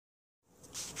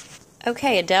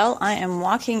Okay, Adele, I am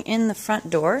walking in the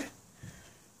front door.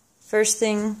 First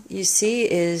thing you see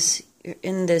is you're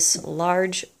in this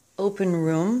large open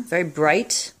room, very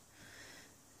bright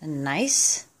and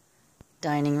nice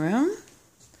dining room.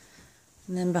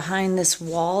 And then behind this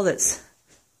wall that's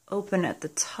open at the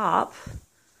top,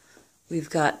 we've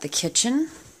got the kitchen.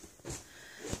 I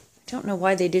don't know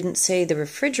why they didn't say the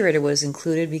refrigerator was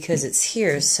included because it's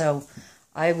here, so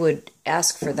I would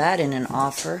ask for that in an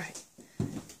offer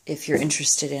if you're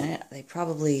interested in it. They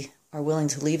probably are willing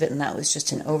to leave it, and that was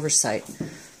just an oversight.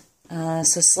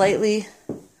 So slightly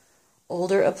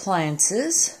older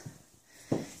appliances,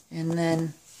 and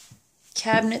then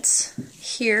cabinets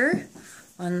here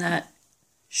on that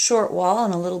short wall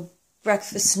and a little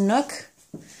breakfast nook.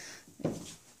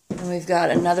 And we've got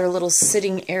another little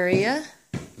sitting area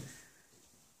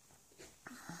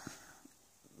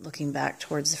looking back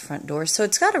towards the front door. So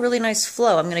it's got a really nice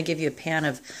flow. I'm going to give you a pan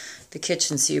of the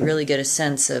kitchen so you really get a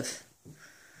sense of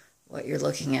what you're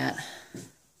looking at.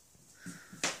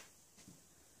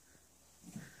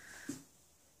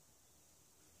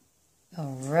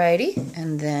 Alrighty,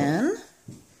 and then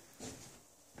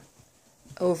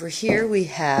over here we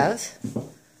have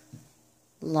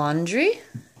laundry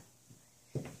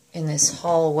in this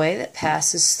hallway that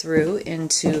passes through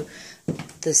into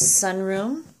the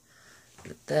sunroom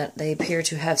that they appear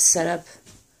to have set up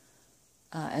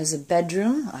as a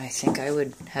bedroom. I think I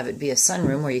would have it be a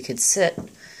sunroom where you could sit.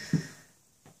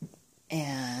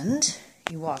 And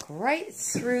you walk right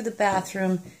through the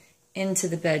bathroom into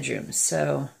the bedroom.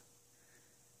 So,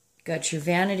 got your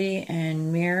vanity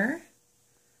and mirror,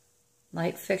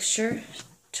 light fixture,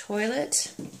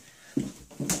 toilet.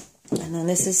 And then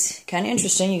this is kind of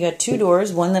interesting. You got two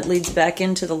doors, one that leads back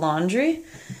into the laundry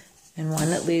and one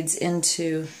that leads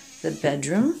into the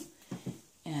bedroom.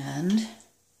 And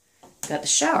got the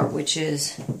shower, which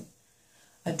is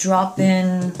a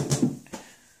drop-in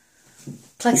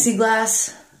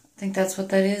plexiglass, I think that's what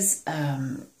that is,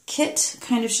 kit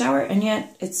kind of shower, and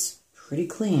yet it's pretty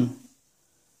clean.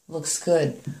 Looks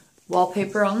good.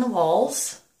 Wallpaper on the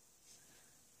walls.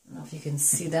 I don't know if you can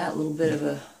see that, a little bit of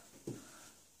a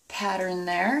pattern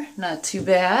there. Not too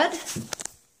bad.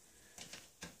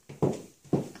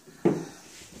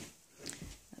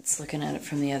 That's looking at it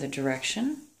from the other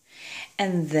direction.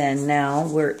 And then now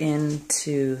we're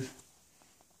into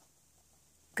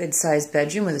good-sized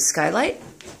bedroom with a skylight.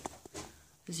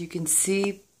 As you can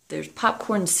see, there's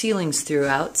popcorn ceilings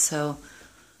throughout, so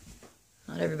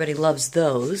not everybody loves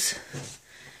those.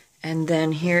 And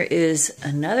then here is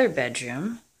another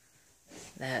bedroom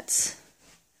that's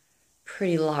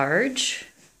pretty large.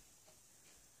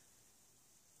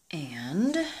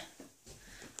 And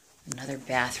another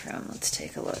bathroom. Let's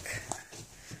take a look.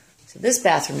 So this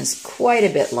bathroom is quite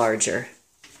a bit larger,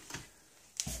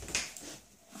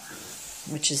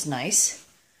 which is nice.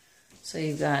 So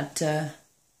you've got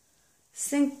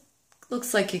sink,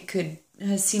 looks like it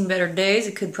has seen better days.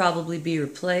 It could probably be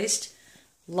replaced.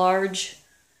 Large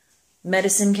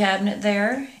medicine cabinet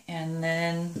there, and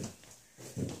then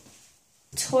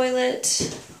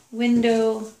toilet,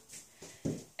 window,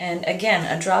 and again,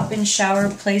 a drop-in shower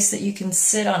place that you can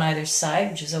sit on either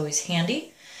side, which is always handy.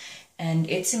 And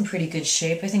it's in pretty good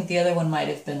shape. I think the other one might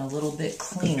have been a little bit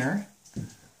cleaner,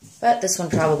 but this one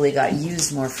probably got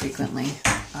used more frequently,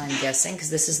 I'm guessing,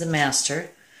 because this is the master.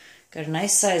 Got a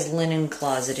nice sized linen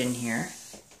closet in here.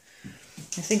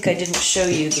 I think I didn't show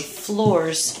you the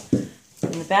floors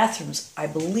in the bathrooms, I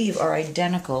believe, are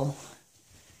identical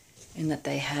in that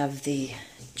they have the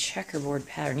checkerboard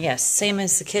pattern. Yes, same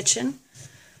as the kitchen.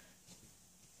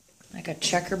 Like a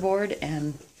checkerboard,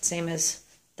 and same as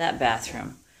that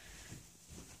bathroom.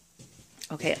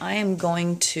 Okay, I am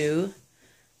going to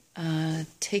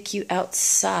take you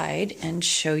outside and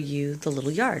show you the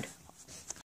little yard.